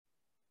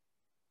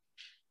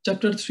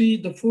Chapter 3,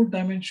 the 4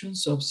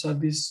 dimensions of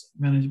service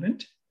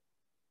management.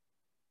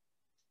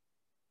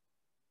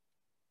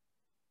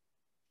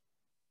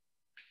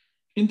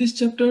 In these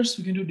chapters,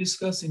 we're going to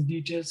discuss in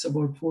details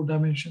about 4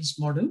 dimensions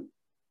model.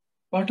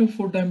 Part of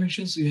 4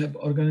 dimensions, we have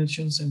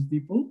organizations and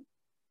people,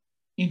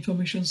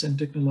 informations and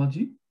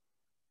technology,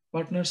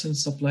 partners and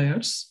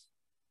suppliers,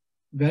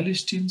 value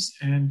streams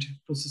and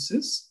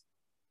processes.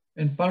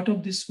 And part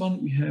of this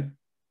one, we have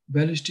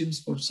value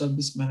streams for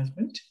service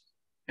management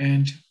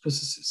and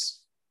processes.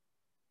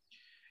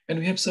 And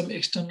we have some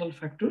external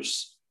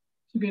factors.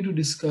 We're going to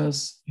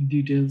discuss in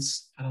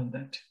details around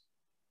that.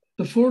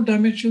 The 4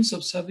 dimensions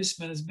of service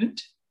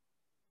management.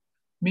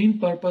 Main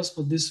purpose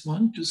for this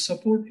one, to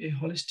support a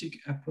holistic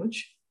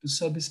approach to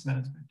service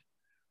management.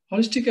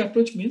 Holistic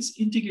approach means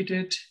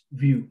integrated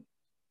view.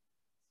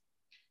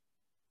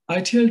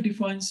 ITIL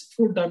defines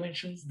 4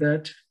 dimensions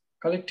that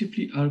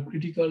collectively are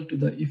critical to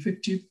the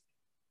effective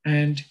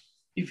and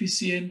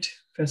efficient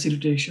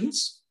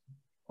facilitations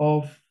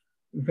of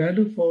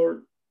value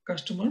for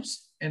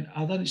customers and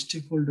other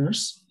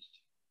stakeholders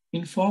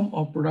in form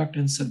of product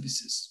and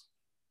services.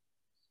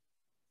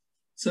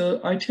 So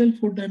ITIL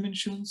 4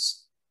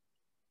 dimensions,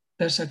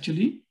 that's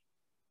actually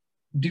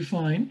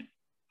defined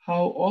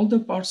how all the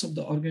parts of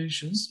the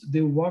organizations,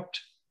 they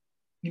worked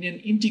in an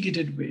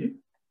integrated way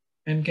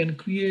and can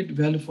create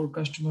value for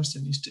customers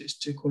and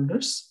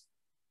stakeholders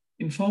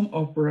in form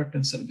of product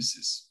and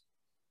services.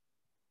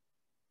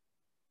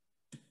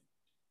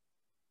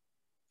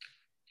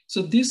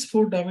 So these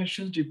 4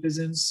 dimensions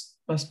represents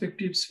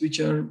perspectives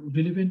which are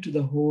relevant to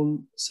the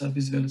whole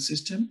service value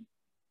system,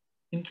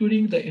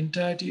 including the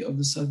entirety of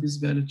the service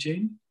value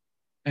chain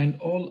and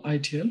all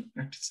ITIL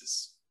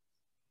practices.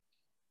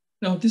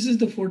 Now, this is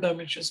the 4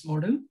 dimensions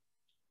model.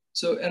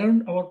 So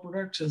around our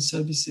products and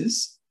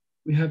services,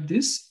 we have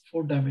these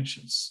 4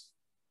 dimensions.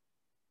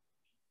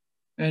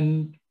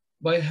 And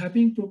by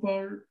having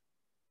proper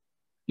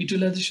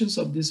utilizations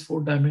of these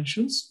 4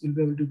 dimensions, we'll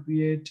be able to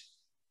create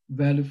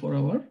value for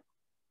our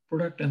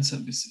product and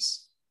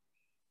services.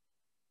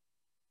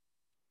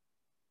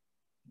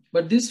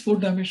 But this 4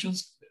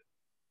 dimensions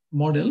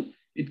model,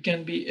 it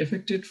can be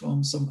affected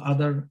from some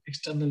other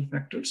external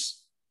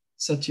factors,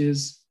 such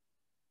as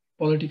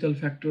political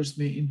factors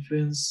may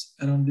influence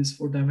around these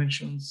 4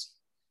 dimensions,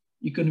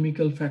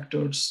 economical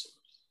factors,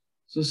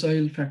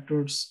 social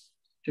factors,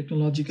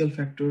 technological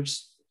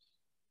factors,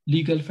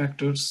 legal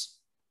factors,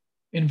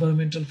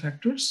 environmental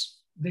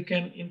factors. They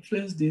can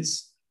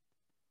influence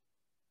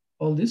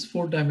all these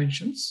 4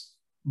 dimensions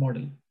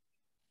model.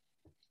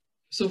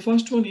 So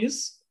first one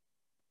is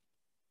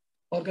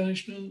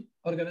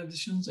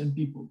organizations and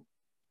people.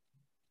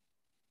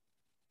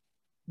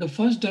 The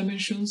first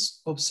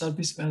dimensions of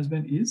service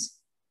management is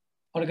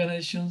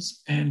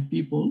organizations and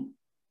people.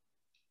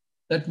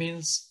 That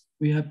means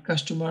we have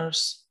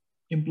customers,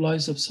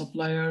 employees of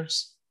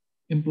suppliers,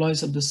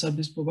 employees of the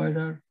service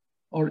provider,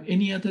 or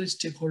any other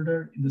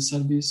stakeholder in the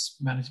service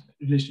management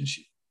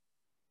relationship.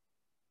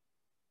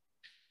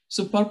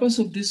 So purpose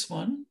of this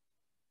one,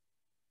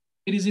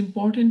 it is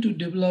important to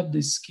develop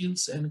the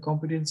skills and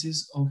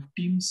competencies of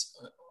teams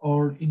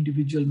or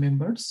individual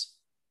members,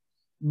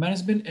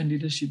 management and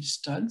leadership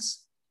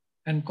styles,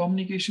 and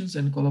communications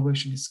and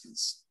collaboration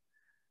skills.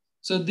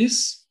 So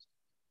this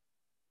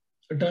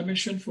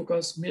dimension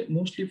focus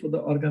mostly for the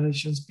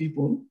organization's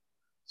people.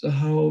 So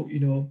how,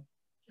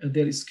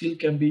 their skill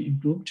can be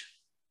improved,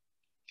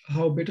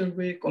 how better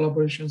way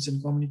collaborations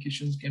and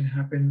communications can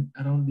happen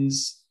around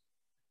these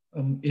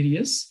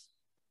areas,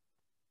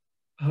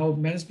 how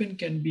management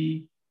can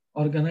be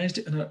organized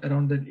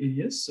around that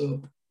areas.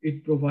 So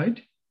it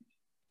provide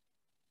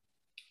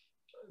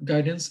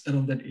guidance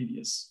around that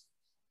areas.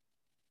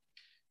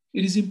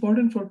 It is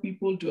important for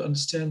people to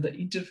understand the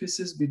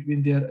interfaces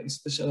between their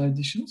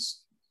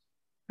specializations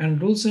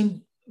and roles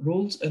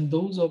and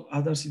those of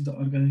others in the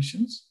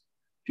organizations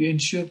to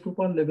ensure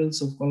proper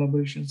levels of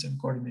collaborations and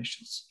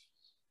coordinations.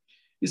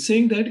 It's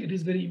saying that it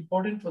is very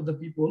important for the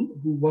people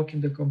who work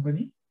in the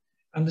company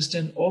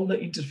understand all the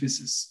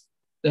interfaces.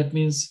 That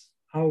means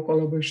how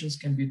collaborations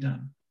can be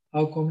done,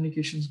 how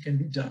communications can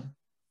be done.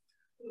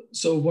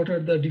 So what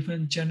are the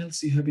different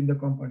channels you have in the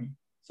company?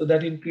 So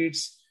that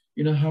includes,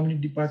 how many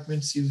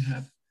departments you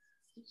have.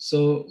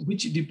 So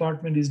which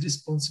department is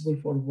responsible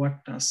for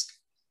what task?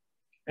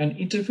 And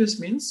interface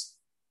means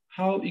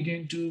how you're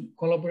going to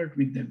collaborate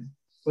with them,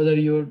 whether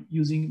you're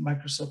using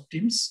Microsoft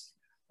Teams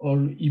or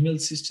email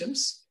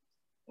systems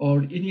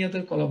or any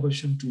other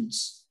collaboration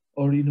tools,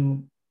 or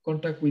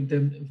contact with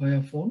them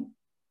via phone.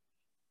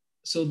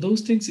 So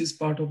those things is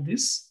part of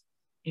these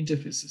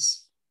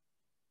interfaces.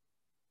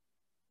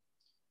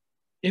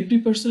 Every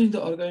person in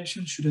the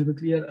organization should have a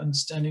clear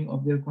understanding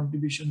of their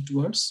contribution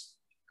towards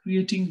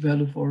creating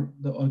value for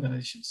the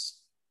organizations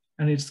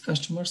and its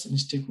customers and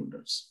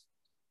stakeholders.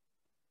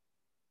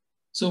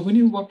 So when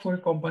you work for a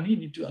company, you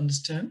need to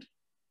understand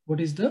what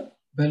is the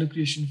value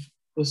creation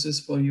process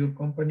for your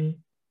company,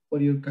 for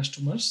your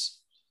customers,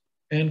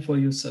 and for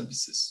your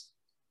services.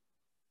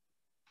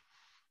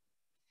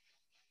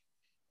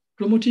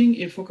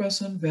 Promoting a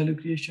focus on value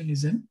creation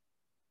is an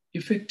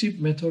effective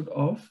method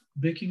of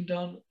breaking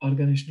down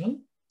organizational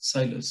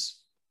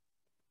silos.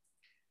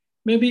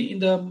 Maybe in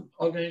the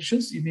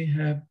organizations, you may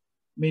have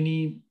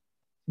many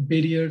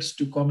barriers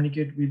to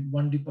communicate with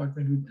one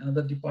department with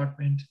another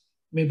department.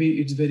 Maybe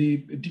it's very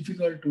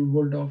difficult to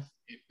hold off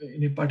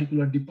in a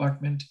particular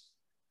department.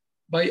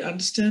 By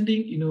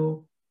understanding,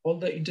 all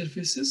the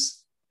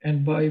interfaces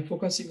and by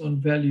focusing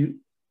on value,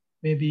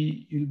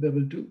 maybe you'll be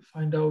able to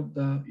find out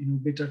the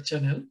better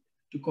channel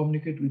to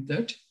communicate with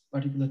that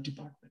particular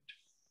department.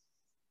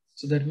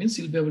 So that means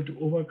you'll be able to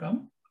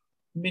overcome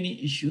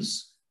many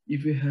issues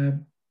if you have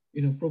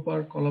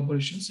proper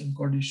collaborations and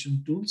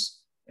coordination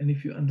tools, and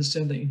if you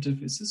understand the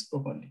interfaces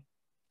properly.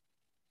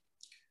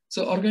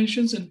 So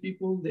organizations and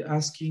people, they're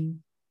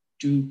asking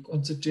to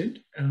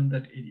concentrate around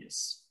that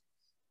areas.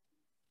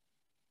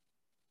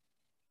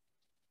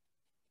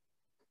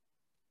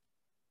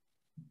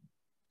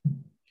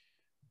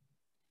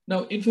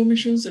 Now,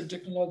 informations and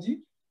technology.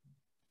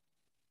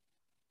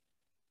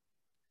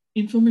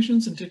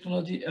 Informations and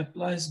technology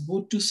applies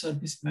both to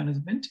service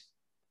management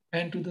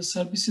and to the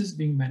services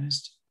being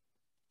managed.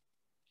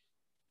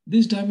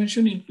 This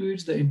dimension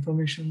includes the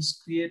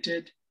informations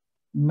created,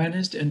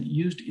 managed, and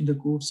used in the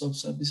course of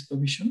service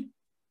provision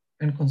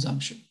and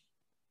consumption,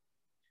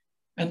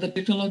 and the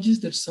technologies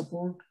that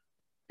support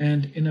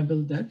and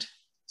enable that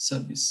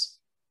service.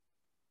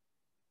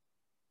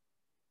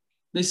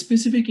 The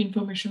specific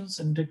informations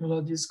and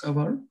technologies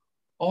cover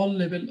all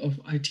levels of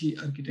IT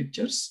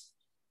architectures,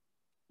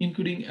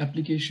 including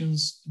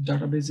applications,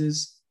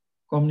 databases,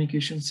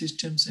 communication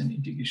systems, and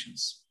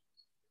integrations.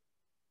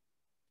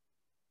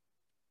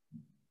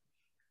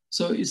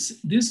 So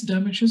this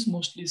dimensions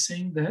mostly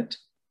saying that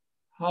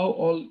how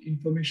all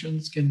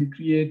informations can be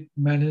created,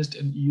 managed,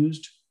 and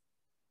used.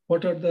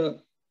 What are the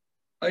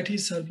IT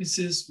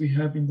services we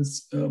have in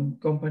this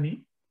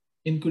company,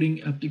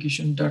 including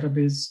application,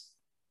 database,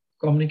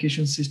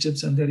 communication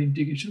systems, and their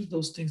integrations.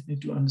 Those things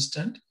need to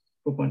understand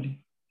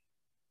properly.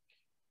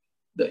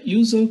 The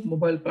use of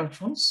mobile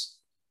platforms,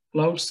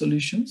 cloud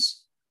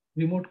solutions,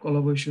 remote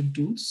collaboration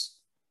tools,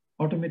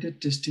 automated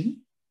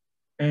testing,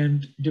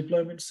 and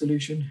deployment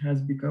solution has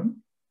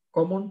become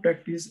common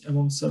practice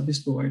among service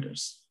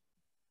providers.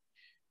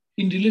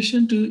 In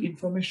relation to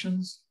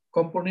information's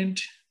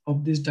component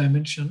of this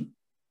dimension,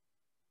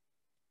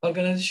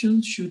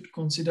 organizations should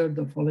consider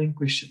the following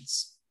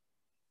questions.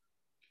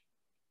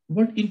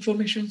 What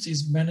information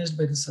is managed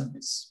by the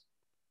service?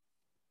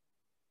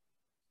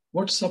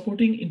 What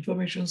supporting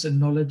informations and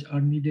knowledge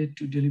are needed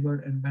to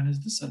deliver and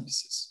manage the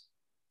services?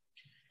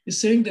 It's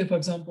saying that, for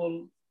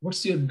example,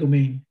 what's your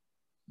domain?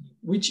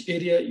 Which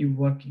area you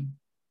working?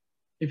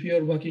 If you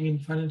are working in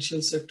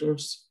financial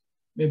sectors,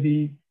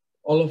 maybe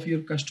all of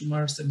your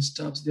customers and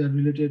staffs, they are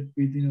related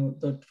with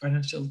the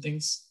financial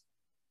things,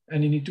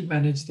 and you need to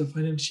manage the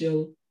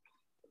financial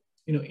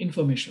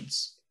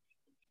informations.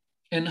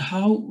 And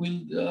how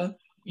will the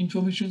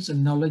informations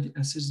and knowledge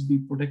assets be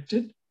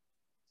protected,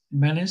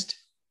 managed,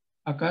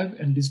 archived,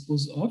 and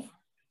disposed of?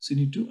 So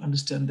you need to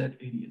understand that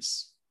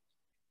areas.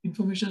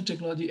 Information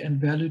technology and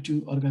value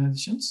to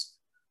organizations.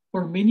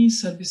 For many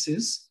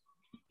services,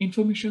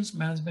 information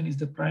management is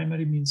the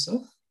primary means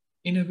of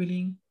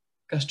enabling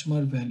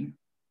customer value.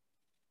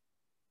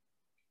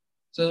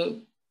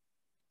 So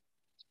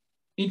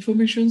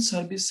information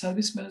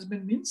service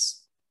management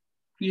means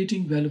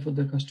creating value for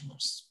the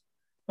customers.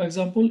 For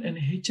example, an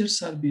HR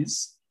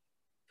service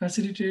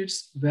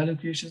facilitates value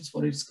creations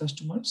for its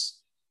customers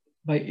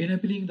by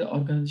enabling the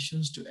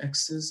organizations to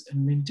access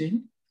and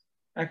maintain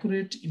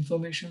accurate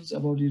information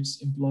about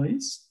its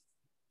employees,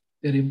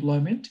 their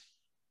employment,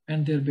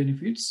 and their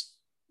benefits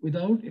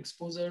without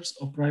exposures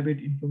of private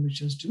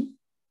information to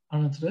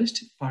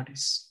unauthorized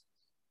parties.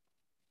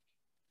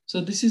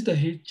 So this is the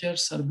HR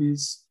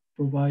service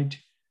provide,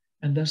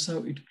 and that's how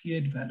it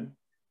create value.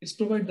 It's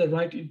provide the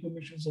right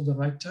information at the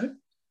right time,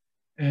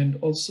 and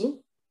also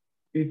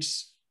it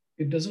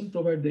doesn't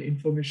provide the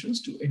information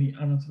to any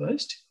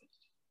unauthorized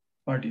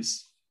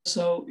parties.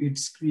 So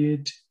it's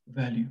create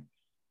value.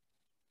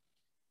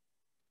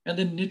 And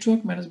then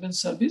network management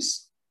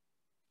service.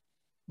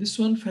 This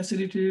one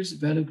facilitates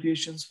value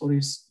creations for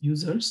its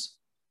users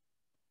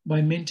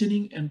by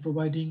maintaining and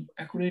providing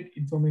accurate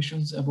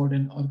information about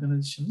an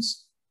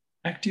organization's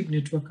active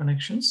network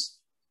connections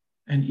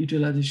and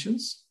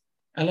utilizations,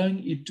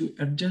 allowing it to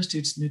adjust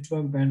its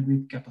network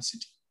bandwidth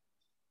capacity.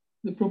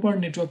 The proper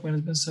network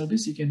management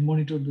service, you can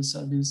monitor the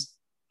service,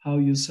 how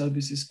your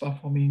service is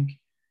performing,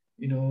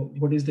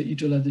 what is the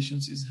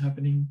utilizations is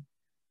happening,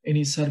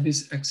 any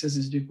service access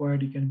is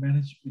required, you can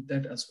manage with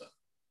that as well.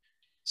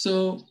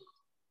 So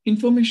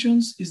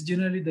information is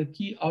generally the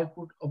key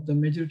output of the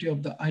majority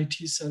of the IT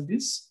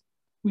service,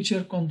 which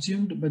are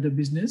consumed by the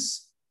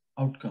business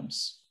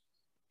outcomes.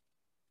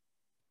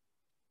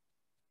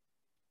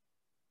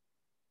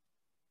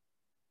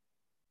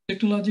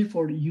 Technology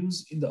for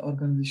use in the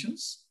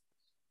organizations.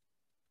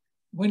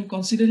 When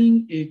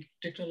considering a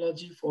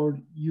technology for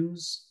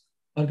use,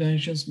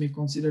 organizations may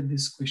consider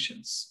these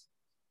questions.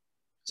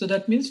 So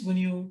that means when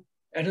you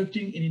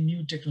adopting any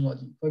new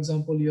technology, for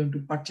example, you want to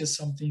purchase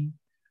something,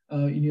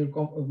 in your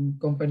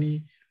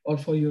company or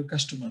for your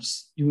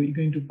customers. You are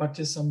going to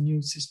purchase some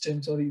new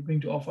systems or you're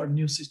going to offer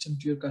new system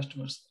to your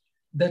customers.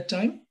 That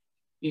time,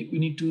 we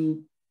need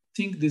to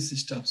think these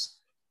stuffs.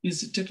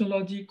 Is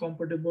technology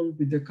compatible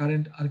with the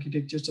current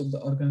architectures of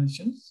the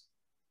organizations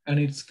and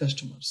its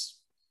customers?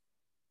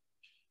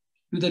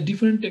 Do the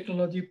different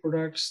technology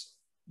products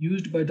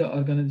used by the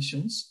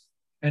organizations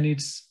and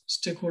its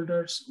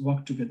stakeholders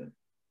work together?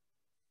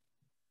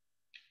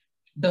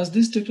 Does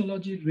this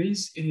technology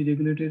raise any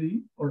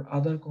regulatory or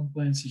other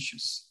compliance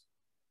issues?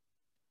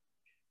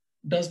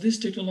 Does this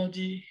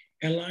technology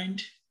align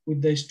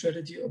with the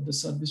strategy of the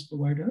service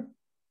provider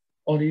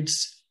or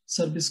its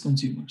service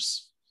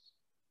consumers?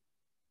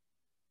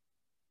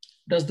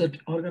 Does the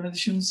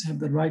organizations have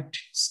the right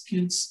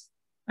skills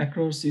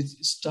across its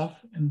staff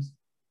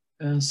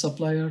and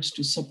suppliers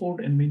to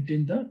support and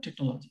maintain the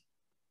technology?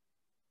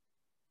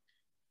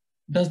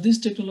 Does this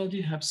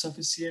technology have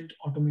sufficient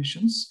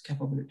automations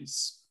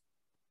capabilities?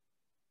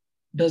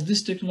 Does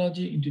this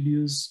technology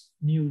introduce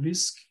new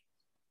risk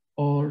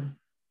or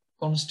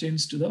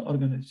constraints to the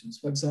organizations?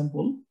 For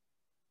example,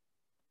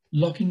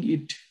 locking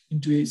it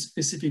into a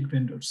specific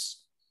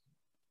vendors,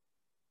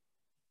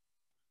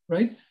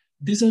 right?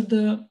 These are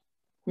the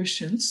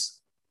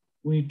questions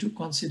we need to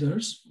consider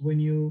when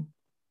you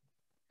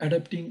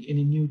adapting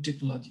any new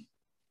technology.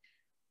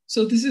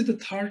 So this is the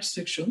third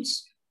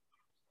sections,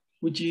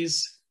 which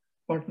is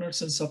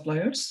partners and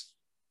suppliers.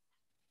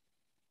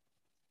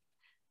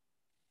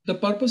 The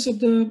purpose of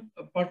the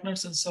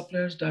partners and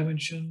suppliers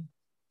dimension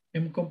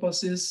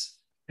encompasses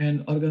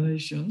an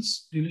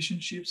organization's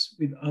relationships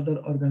with other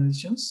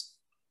organizations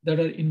that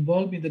are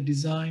involved in the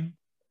design,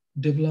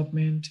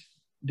 development,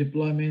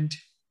 deployment,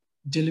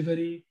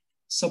 delivery,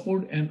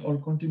 support, and or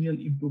continual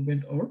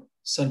improvement or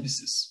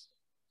services.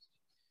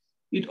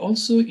 It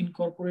also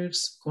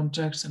incorporates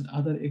contracts and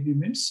other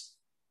agreements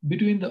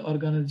between the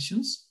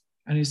organizations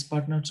and its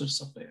partners or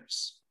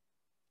suppliers.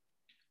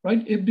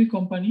 Right? Every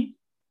company,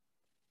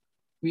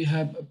 we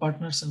have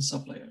partners and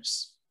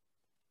suppliers.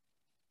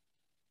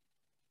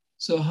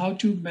 So how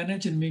to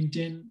manage and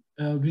maintain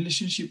a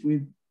relationship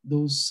with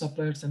those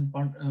suppliers and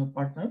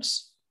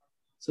partners.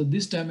 So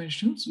these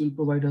dimensions will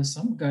provide us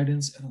some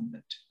guidance around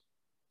that.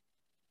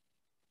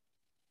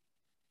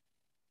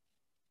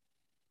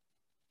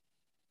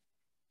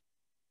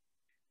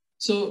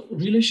 So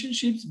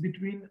relationships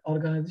between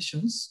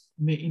organizations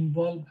may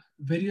involve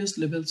various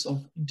levels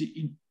of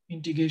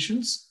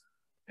integrations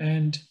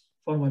and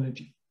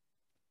formality.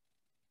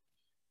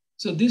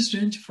 So these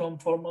range from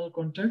formal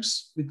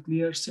contracts with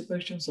clear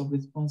separations of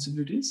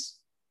responsibilities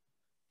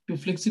to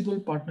flexible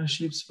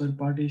partnerships where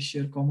parties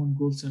share common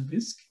goals and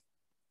risk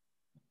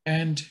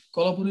and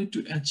collaborate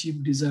to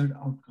achieve desired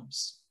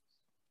outcomes.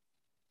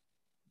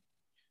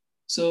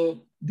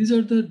 So these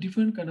are the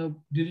different kind of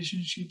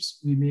relationships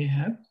we may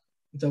have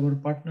with our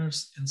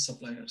partners and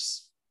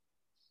suppliers.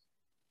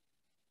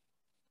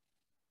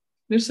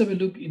 Let's have a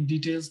look in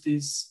details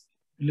these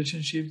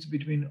relationships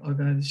between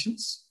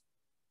organizations.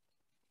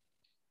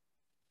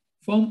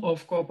 Form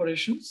of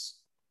cooperations.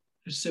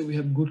 Let's say we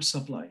have goods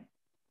supply.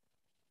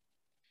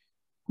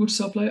 Goods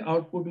supply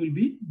output will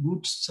be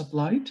goods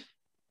supplied.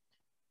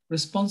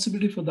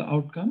 Responsibility for the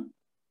outcome,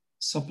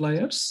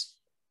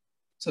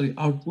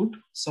 output,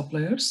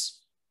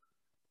 suppliers,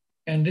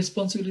 and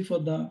responsibility for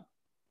the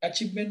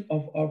achievement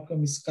of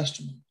outcome is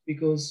customer,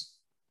 because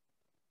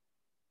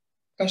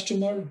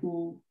customer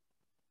who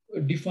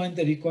define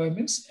the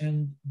requirements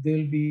and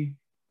they'll be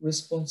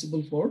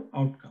responsible for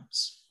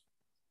outcomes.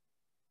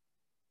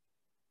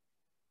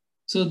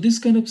 So this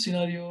kind of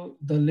scenario,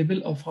 the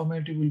level of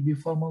formality will be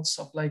formal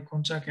supply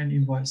contract and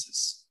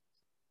invoices.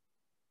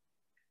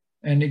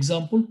 An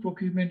example,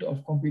 procurement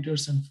of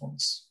computers and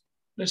phones.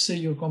 Let's say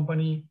your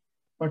company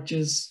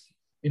purchase,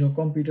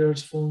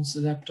 computers, phones,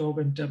 laptop,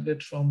 and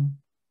tablet from,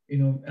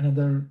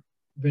 another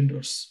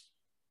vendors.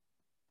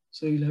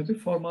 So you'll have a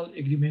formal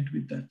agreement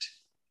with that.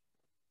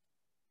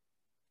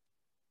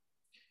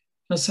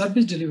 Now,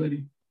 service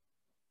delivery.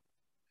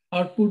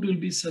 Output will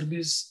be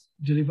service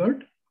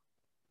delivered.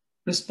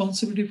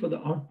 Responsibility for the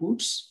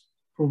outputs,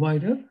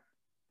 provider.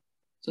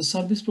 So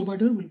service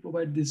provider will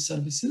provide these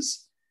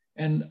services,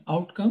 and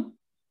outcome,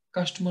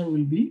 customer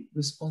will be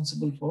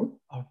responsible for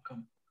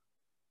outcome.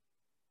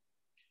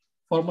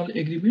 Formal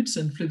agreements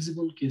and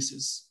flexible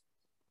cases.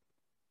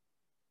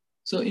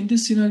 So in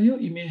this scenario,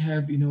 you may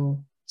have,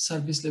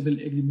 service level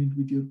agreement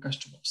with your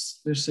customers.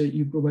 Let's say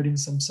you're providing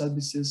some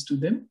services to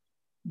them.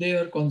 They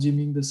are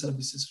consuming the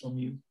services from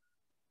you.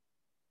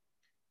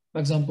 For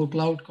example,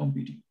 cloud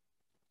computing.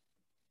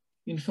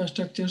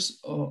 Infrastructures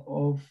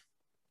of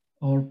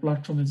our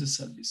platform as a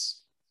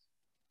service.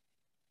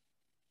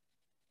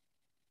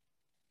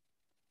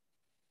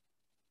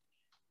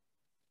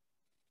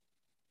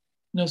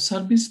 Now,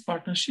 service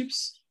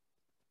partnerships,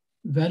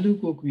 value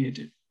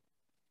co-created.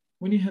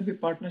 When you have a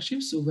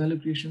partnership, so value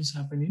creations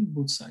happen in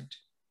both sides.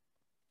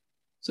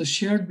 So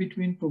shared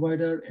between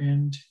provider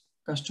and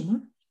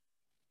customer,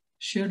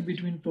 shared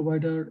between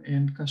provider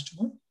and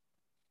customer.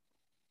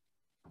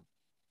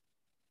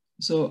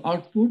 So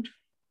output,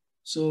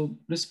 So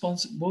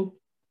both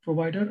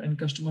provider and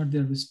customer,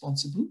 they're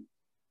responsible.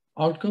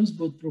 Outcomes,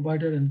 both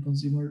provider and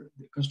consumer,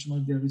 the customer,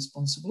 they're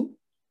responsible.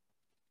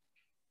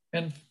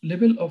 And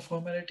level of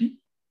formality,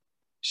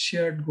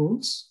 shared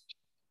goals,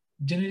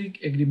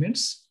 generic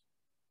agreements,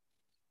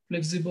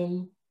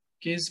 flexible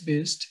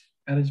case-based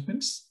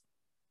arrangements.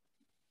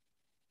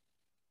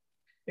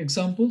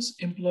 Examples,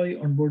 employee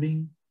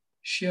onboarding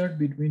shared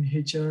between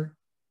HR,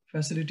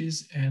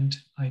 facilities, and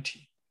IT.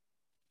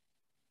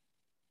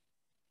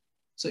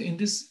 So in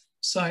these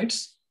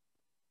sites,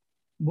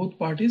 both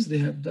parties, they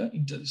have the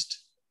interest.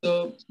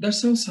 So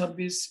that's how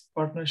service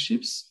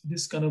partnerships,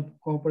 this kind of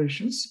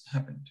cooperations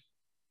happened.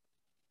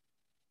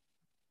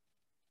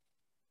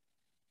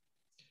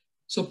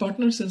 So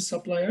partners and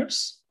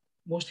suppliers,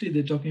 mostly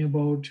they're talking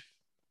about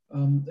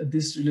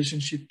these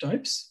relationship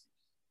types.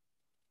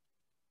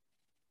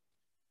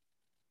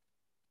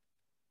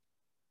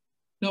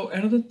 Now,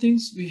 another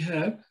things we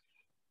have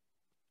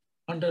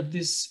under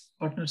these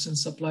partners and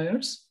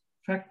suppliers,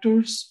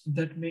 factors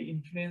that may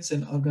influence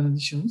an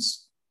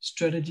organization's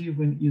strategy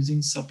when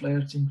using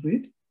suppliers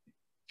include,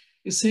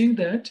 is saying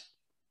that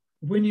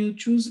when you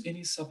choose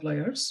any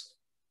suppliers,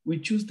 we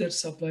choose that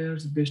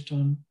suppliers based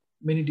on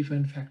many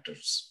different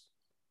factors.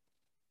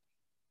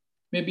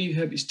 Maybe you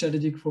have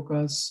strategic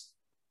focus,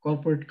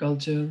 corporate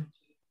culture,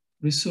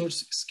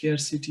 resource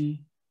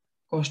scarcity,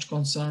 cost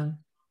concern,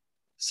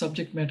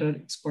 subject matter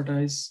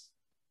expertise,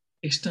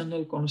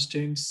 external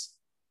constraints,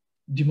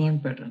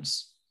 demand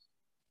patterns.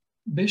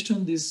 Based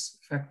on these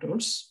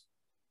factors,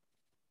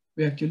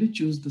 we actually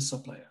choose the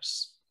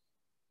suppliers.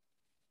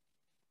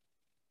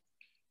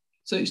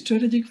 So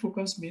strategic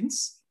focus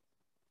means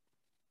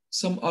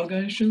some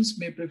organizations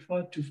may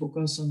prefer to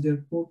focus on their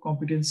core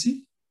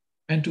competency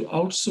and to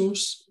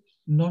outsource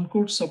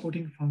non-core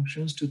supporting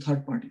functions to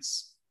third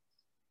parties.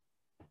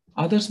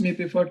 Others may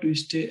prefer to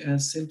stay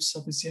as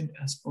self-sufficient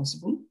as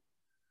possible,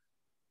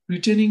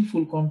 retaining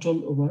full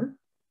control over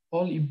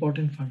all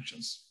important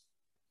functions.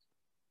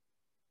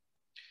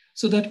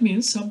 So that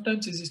means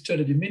sometimes it's a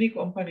strategy. Many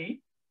companies,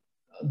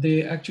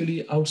 they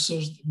actually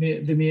outsource,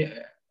 they may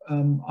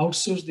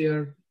outsource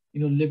their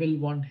level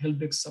 1 help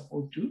desk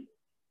support to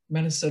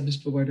managed service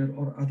provider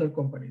or other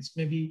companies.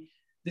 Maybe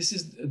this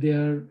is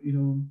their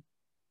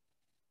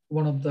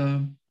one of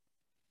the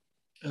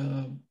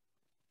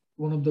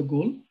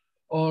goal,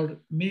 or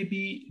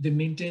maybe they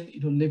maintain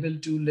level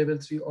 2, level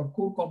 3, or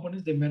core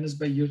components they manage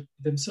by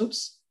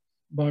themselves,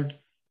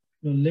 but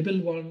level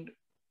 1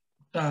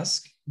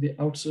 task they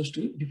outsource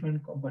to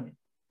different company.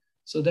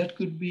 So that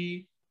could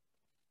be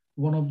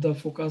one of the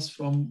focus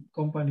from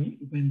company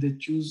when they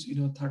choose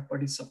third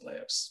party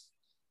suppliers.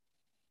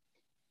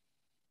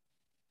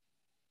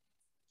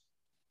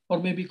 Or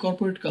maybe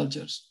corporate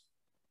cultures.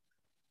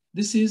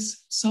 This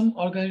is some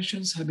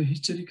organizations have a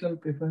historical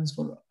preference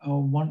for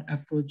one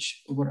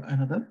approach over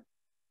another.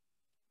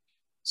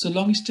 So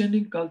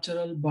long-standing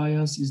cultural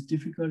bias is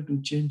difficult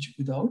to change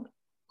without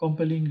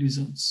compelling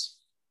reasons.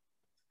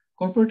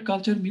 Corporate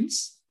culture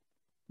means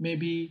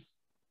maybe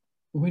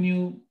when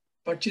you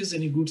purchase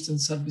any goods and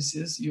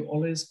services, you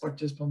always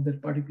purchase from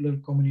that particular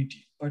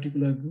community,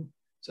 particular group.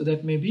 So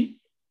that may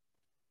be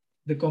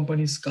the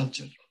company's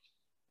culture.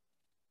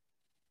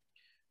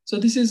 So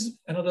this is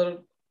another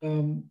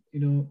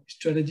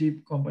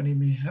strategy company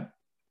may have.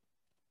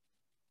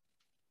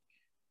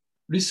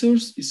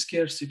 Resource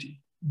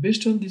scarcity.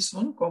 Based on this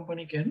one,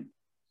 company can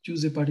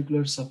choose a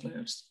particular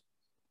suppliers.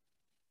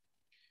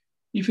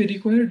 If a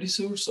required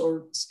resource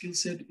or skill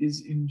set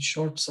is in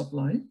short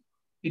supply,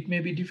 it may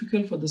be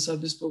difficult for the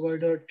service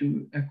provider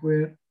to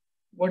acquire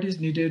what is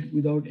needed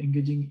without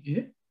engaging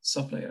a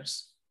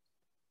suppliers.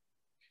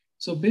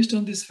 So based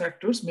on these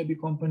factors, maybe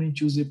company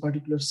choose a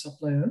particular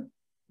supplier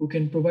who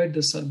can provide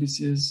the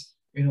services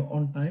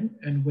on time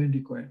and when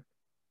required.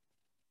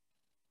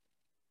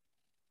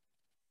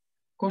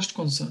 Cost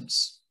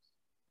concerns.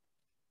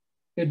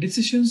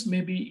 Decisions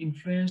may be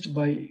influenced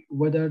by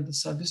whether the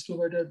service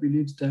provider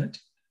believes that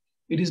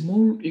it is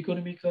more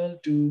economical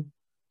to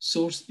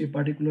source a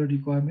particular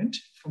requirement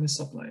from a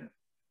supplier.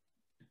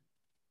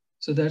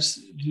 So that's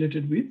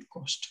related with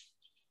cost.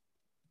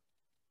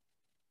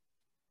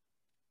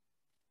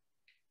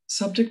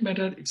 Subject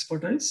matter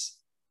expertise.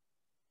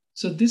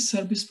 So this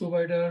service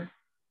provider,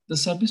 the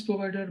service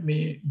provider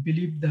may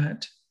believe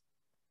that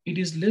it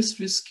is less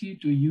risky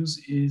to use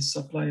a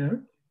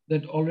supplier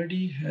that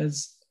already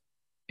has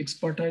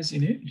expertise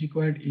in a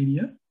required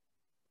area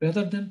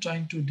rather than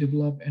trying to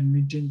develop and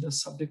maintain the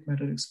subject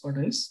matter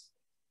expertise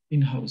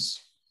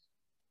in-house.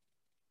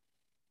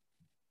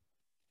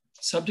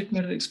 Subject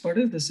matter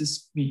expertise, this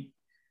is me.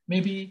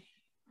 Maybe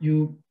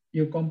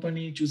your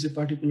company choose a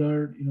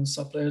particular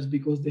suppliers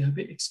because they have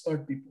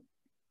expert people.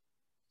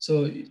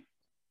 So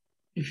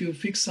if you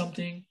fix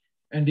something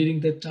and during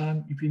that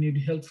time, if you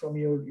need help from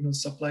your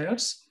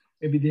suppliers,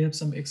 maybe they have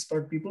some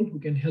expert people who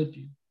can help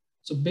you.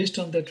 So based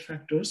on that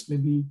factors,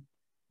 maybe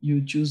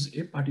you choose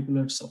a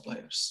particular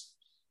suppliers.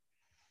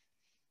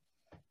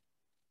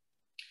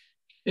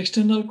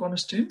 External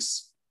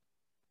constraints,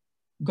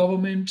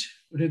 government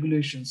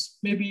regulations.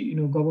 Maybe,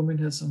 government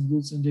has some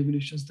rules and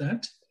regulations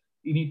that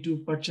you need to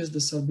purchase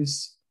the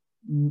service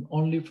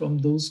only from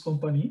those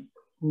company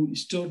who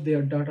store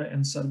their data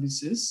and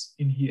services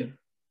in here,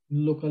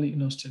 locally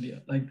in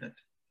Australia, like that.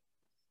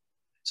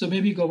 So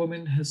maybe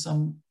government has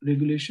some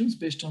regulations.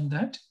 Based on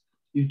that,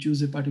 you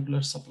choose a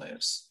particular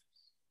suppliers.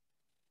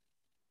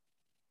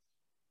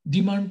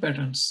 Demand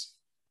patterns.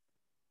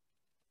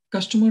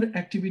 Customer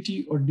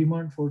activity or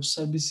demand for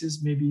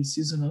services may be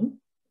seasonal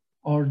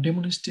or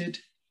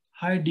demonstrate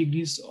high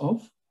degrees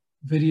of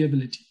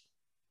variability.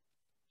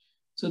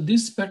 So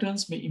these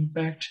patterns may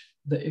impact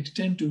the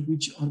extent to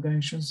which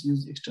organizations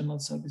use external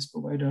service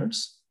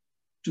providers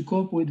to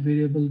cope with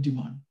variable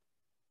demand.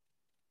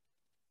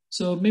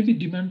 So maybe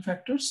demand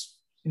factors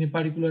in a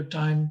particular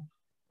time,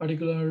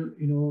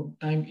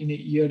 time in a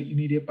year, you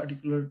need a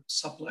particular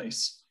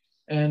supplies.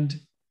 And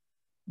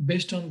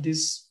based on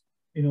this,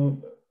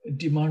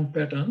 demand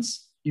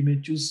patterns, you may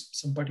choose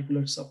some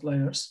particular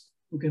suppliers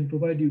who can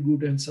provide you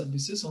goods and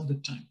services on the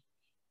time.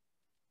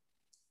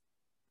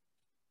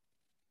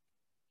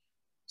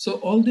 So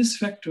all these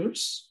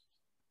factors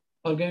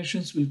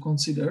organizations will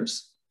consider,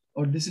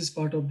 or this is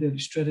part of their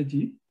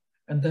strategy,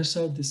 and that's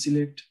how they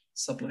select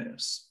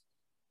suppliers.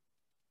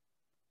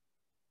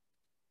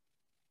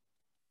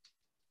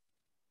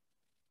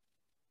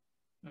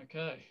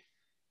 Okay.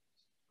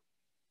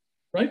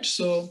 Right,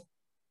 so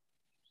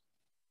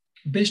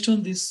based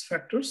on these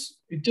factors,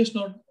 it just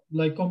not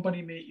like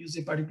company may use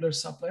a particular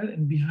supplier,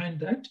 and behind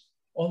that,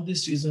 all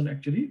this reason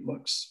actually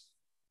works.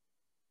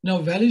 Now,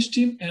 value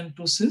stream and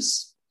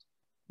process.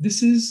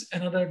 This is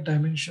another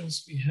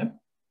dimensions we have.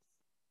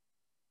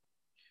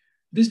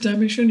 This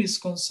dimension is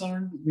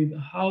concerned with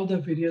how the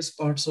various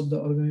parts of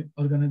the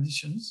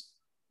organizations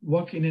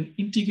work in an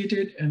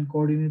integrated and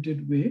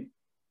coordinated way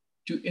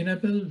to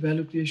enable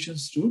value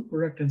creations through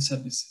product and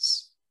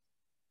services.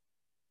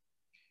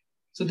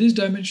 So this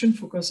dimension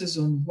focuses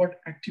on what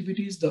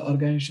activities the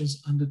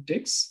organizations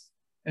undertakes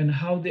and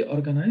how they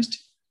organized,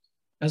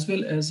 as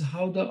well as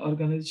how the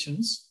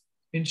organizations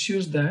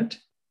ensures that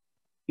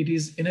it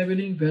is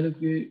enabling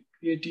value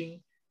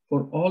creating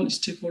for all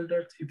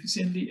stakeholders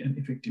efficiently and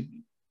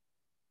effectively.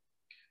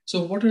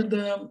 So what are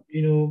the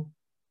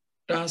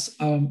tasks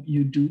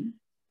you do,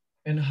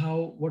 and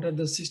what are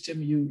the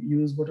system you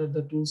use, what are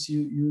the tools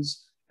you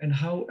use, and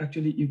how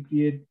actually you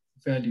create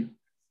value.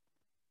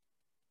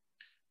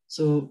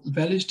 So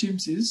value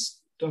streams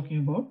is talking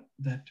about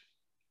that.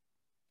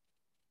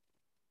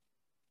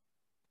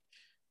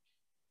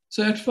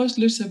 So at first,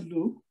 let's have a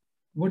look.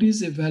 What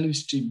is a value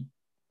stream?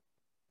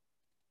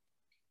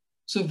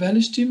 So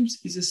value streams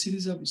is a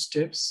series of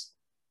steps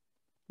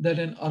that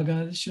an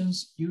organization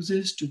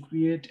uses to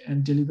create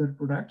and deliver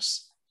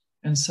products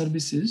and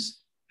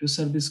services to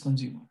service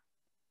consumer.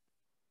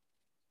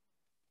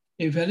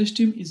 A value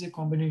stream is a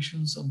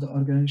combination of the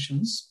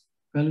organization's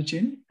value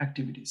chain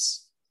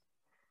activities.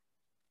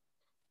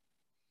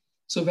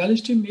 So value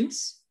stream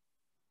means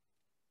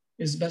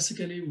is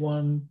basically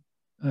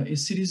a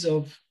series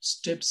of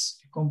steps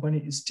a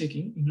company is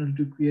taking in order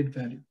to create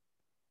value.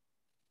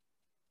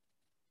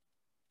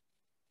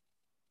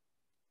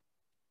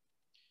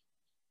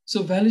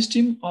 So value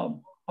stream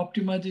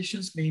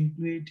optimizations may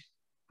include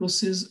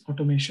process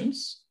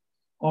automations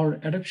or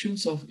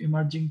adoptions of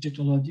emerging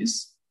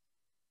technologies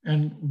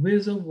and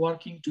ways of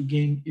working to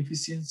gain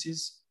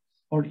efficiencies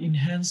or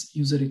enhance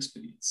user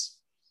experience.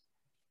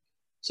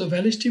 So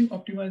value stream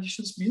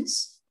optimizations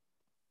means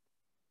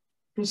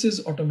process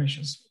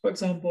automations. For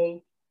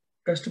example,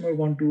 customer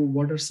want to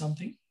order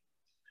something,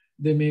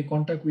 they may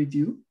contact with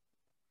you,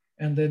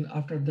 and then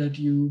after that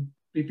you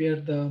prepare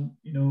the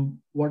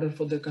order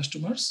for the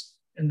customers,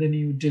 and then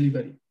you deliver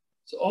it.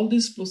 So all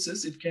this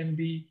process, it can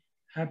be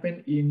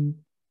happen in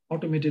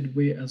automated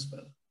way as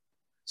well.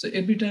 So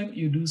every time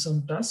you do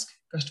some task,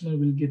 customer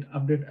will get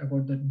update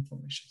about that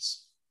information.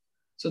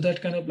 So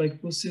that kind of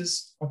like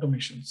process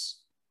automations.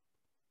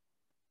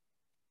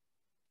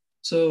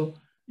 So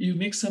you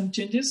make some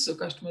changes, so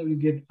customer will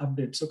get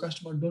update. So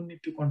customer don't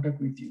need to contact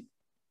with you.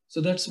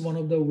 So that's one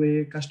of the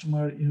way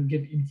customer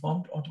get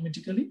informed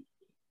automatically,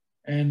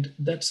 and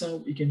that's how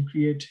we can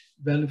create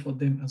value for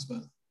them as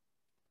well.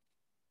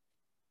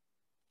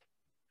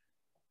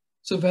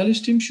 So value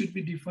stream should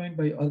be defined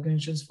by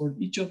organizations for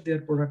each of their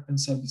product and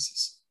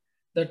services.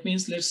 That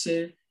means, let's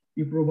say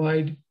you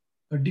provide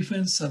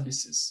defense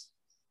services.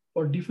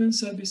 For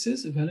defense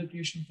services, the value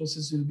creation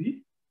process will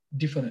be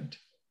different.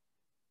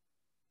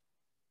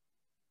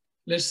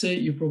 Let's say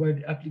you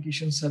provide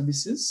application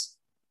services,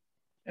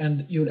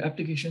 and your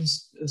application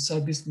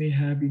service may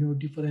have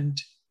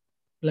different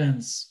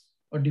plans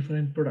or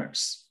different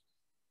products.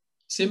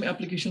 Same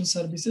application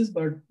services,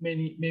 but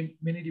many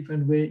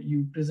different way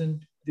you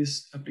present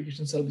these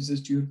application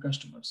services to your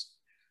customers.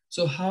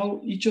 So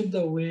how each of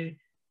the way,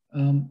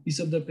 each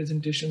of the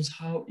presentations,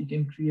 how you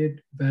can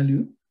create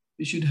value,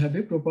 you should have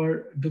a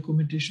proper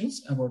documentations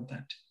about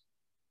that.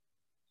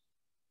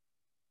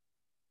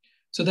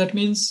 So that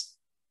means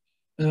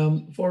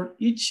for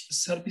each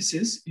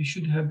services, you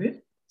should have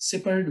a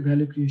separate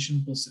value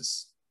creation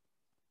process.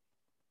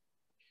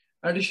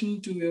 Additional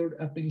to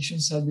your application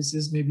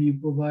services, maybe you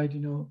provide,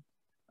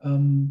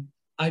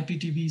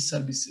 IPTV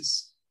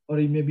services, or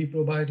you maybe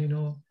provide,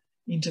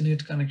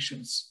 internet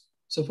connections.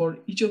 So for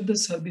each of the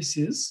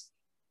services,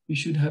 you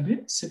should have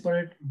a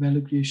separate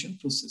value creation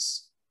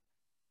process.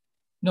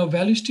 Now,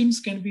 value streams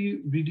can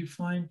be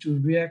redefined to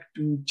react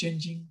to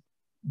changing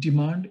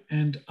demand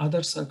and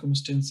other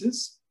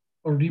circumstances,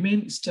 or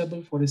remain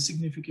stable for a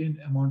significant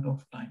amount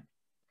of time.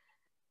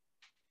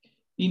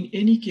 In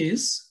any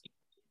case,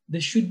 they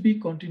should be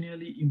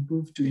continually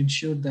improved to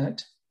ensure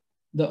that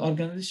the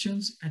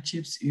organization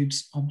achieves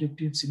its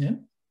objectives in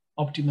an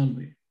optimal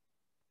way.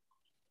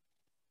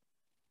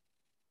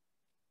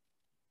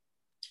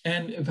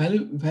 And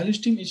value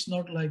stream is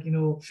not like,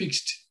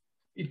 fixed.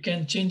 It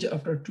can change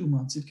after 2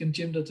 months. It can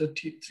change after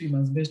 3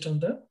 months based on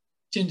the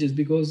changes,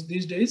 because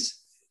these days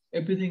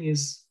everything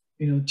is,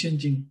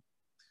 changing.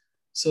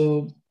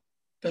 So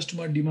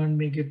customer demand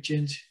may get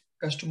changed.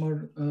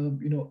 Customer,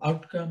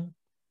 outcome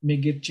may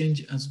get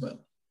changed as well.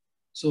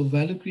 So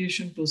value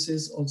creation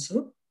process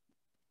also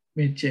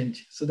may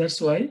change. So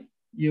that's why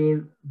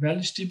your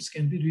value streams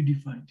can be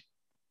redefined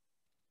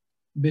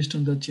based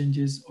on the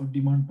changes or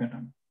demand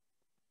pattern.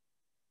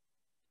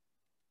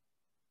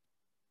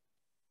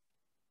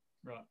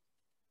 Right.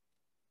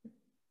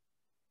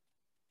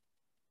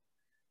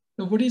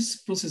 Now, what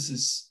is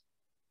processes?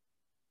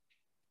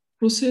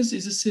 Process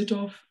is a set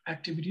of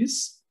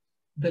activities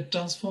that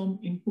transform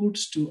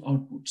inputs to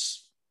outputs.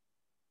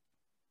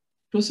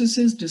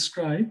 Processes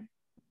describe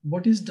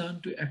what is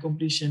done to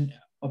accomplish an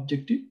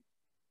objective,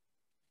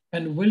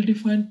 and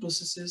well-defined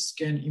processes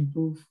can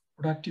improve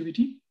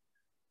productivity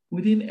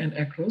within and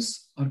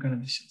across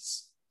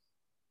organizations.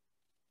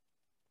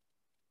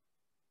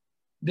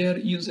 There are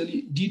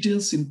usually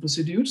details in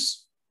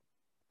procedures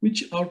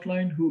which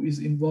outline who is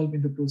involved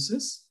in the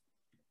process,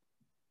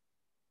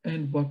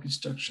 and work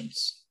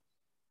instructions,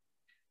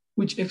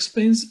 which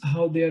explains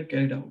how they are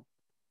carried out.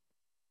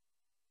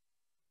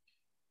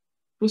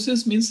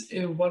 Process means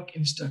a work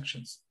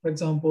instructions. For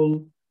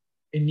example,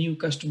 a new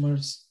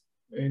customers,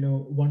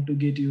 want to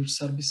get your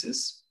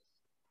services.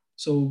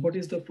 So what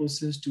is the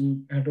process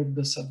to adopt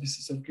the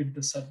services or get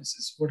the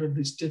services? What are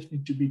the steps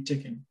need to be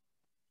taken?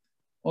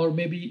 Or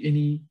maybe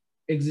any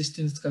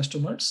existing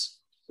customers,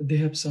 they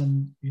have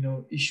some,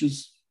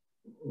 issues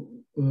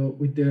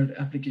with their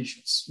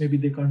applications. Maybe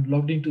they can't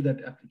log into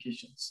that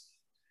applications.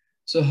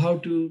 So how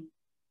to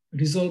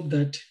resolve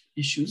that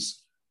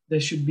issues? There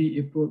should be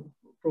a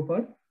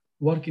proper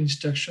work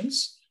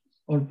instructions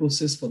or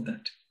process for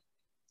that.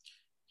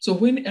 So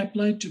when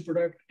applied to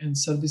product and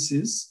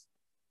services,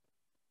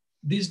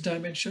 this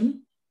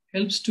dimension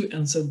helps to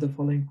answer the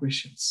following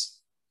questions.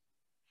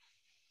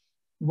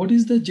 What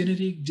is the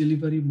generic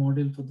delivery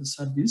model for the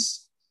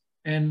service,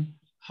 and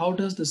how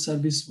does the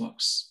service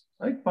works?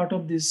 Right? Part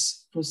of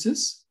this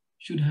process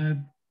should have,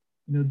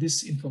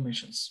 these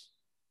informations.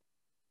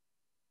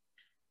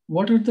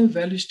 What are the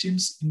value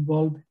streams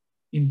involved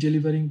in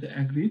delivering the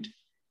agreed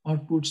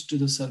outputs to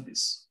the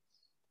service?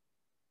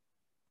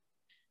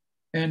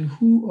 And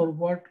who or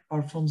what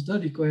performs the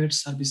required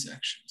service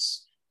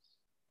actions?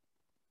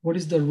 What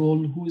is the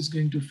role? Who is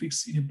going to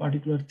fix in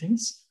particular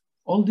things?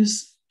 All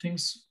these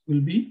things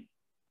will be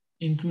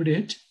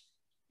included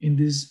in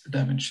these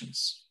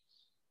dimensions.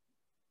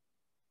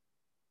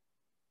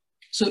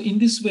 So in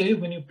this way,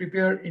 when you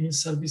prepare any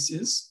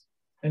services,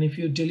 and if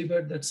you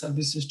deliver that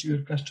services to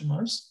your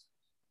customers,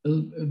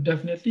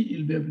 definitely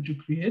you'll be able to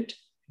create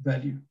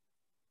value.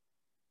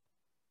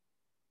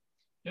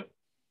 Yep.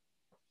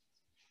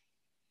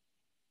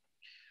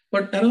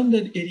 But around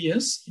that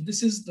areas,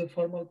 this is the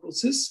formal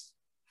process,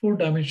 4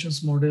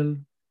 dimensions model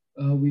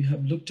we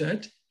have looked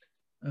at,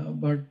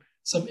 but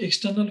some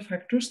external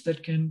factors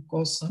that can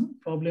cause some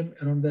problem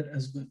around that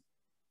as well.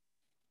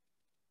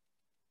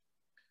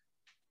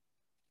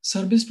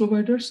 Service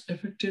providers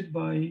affected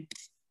by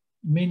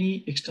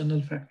many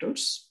external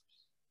factors.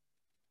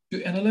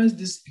 To analyze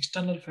these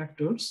external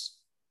factors,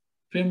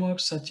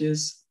 frameworks such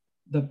as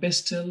the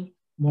PESTEL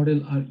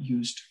model are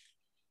used.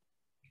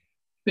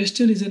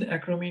 PESTEL is an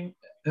acronym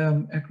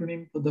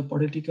for the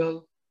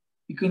political,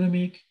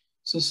 economic,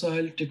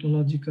 social,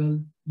 technological,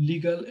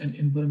 legal, and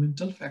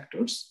environmental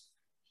factors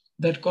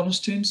that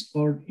constrains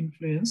or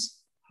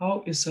influence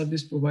how a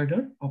service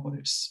provider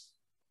operates.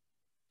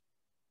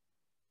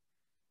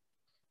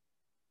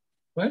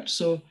 Right?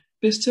 So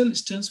PESTEL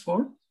stands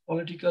for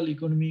political,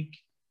 economic,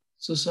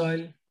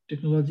 social,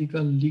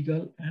 technological,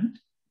 legal, and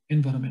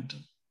environmental.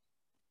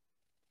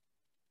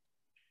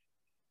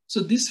 So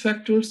these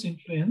factors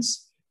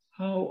influence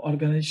how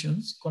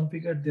organizations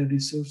configure their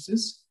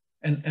resources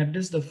and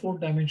address the 4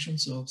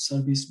 dimensions of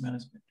service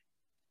management.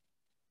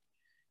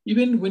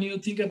 Even when you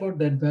think about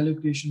that value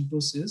creation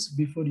process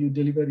before you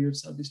deliver your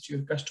service to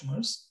your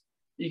customers,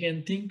 you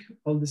can think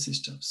all the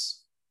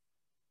systems.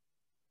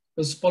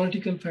 Because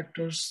political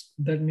factors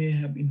that may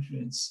have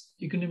influence,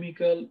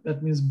 economical,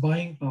 that means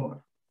buying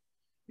power.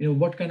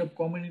 What kind of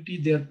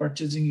community they are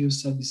purchasing your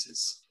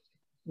services.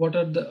 What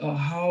are the,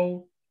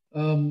 how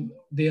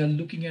they are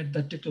looking at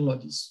the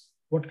technologies.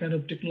 What kind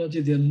of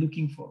technology they are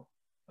looking for,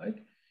 right?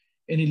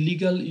 any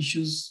legal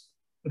issues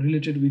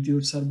related with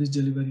your service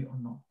delivery or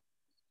not,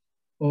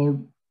 or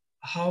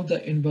how the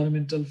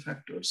environmental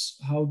factors,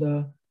 how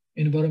the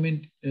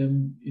environment,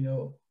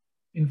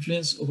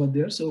 influence over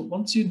there. So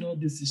once you know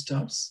these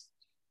stuffs,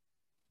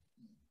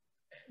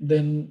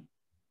 then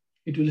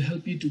it will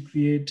help you to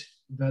create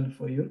value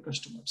for your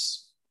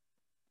customers.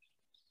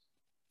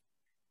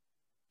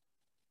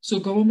 So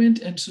government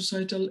and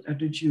societal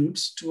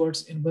attitudes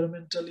towards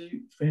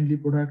environmentally friendly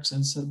products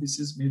and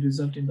services may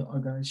result in the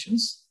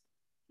organizations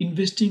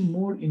investing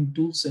more in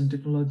tools and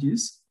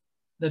technologies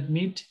that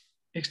meet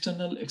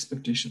external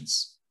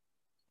expectations.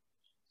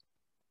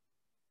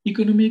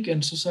 Economic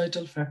and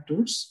societal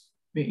factors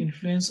may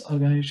influence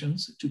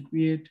organizations to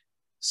create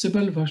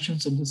several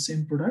versions of the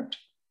same product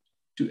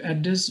to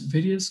address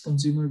various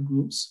consumer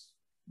groups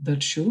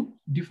that show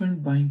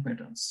different buying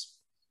patterns,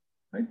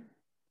 right?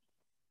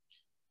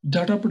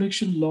 Data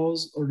protection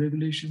laws or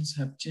regulations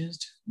have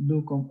changed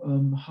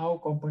how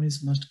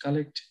companies must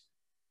collect,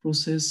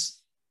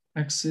 process,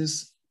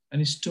 access,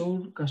 and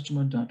store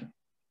customer data,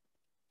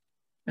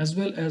 as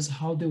well as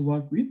how they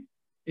work with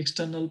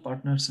external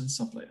partners and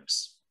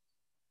suppliers.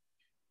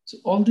 So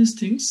all these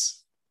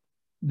things,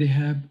 they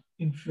have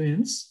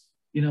influence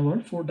in our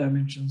 4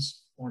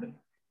 dimensions model.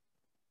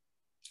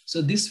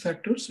 So these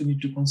factors we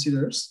need to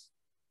consider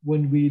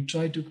when we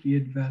try to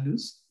create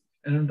values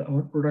around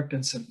our product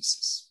and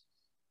services.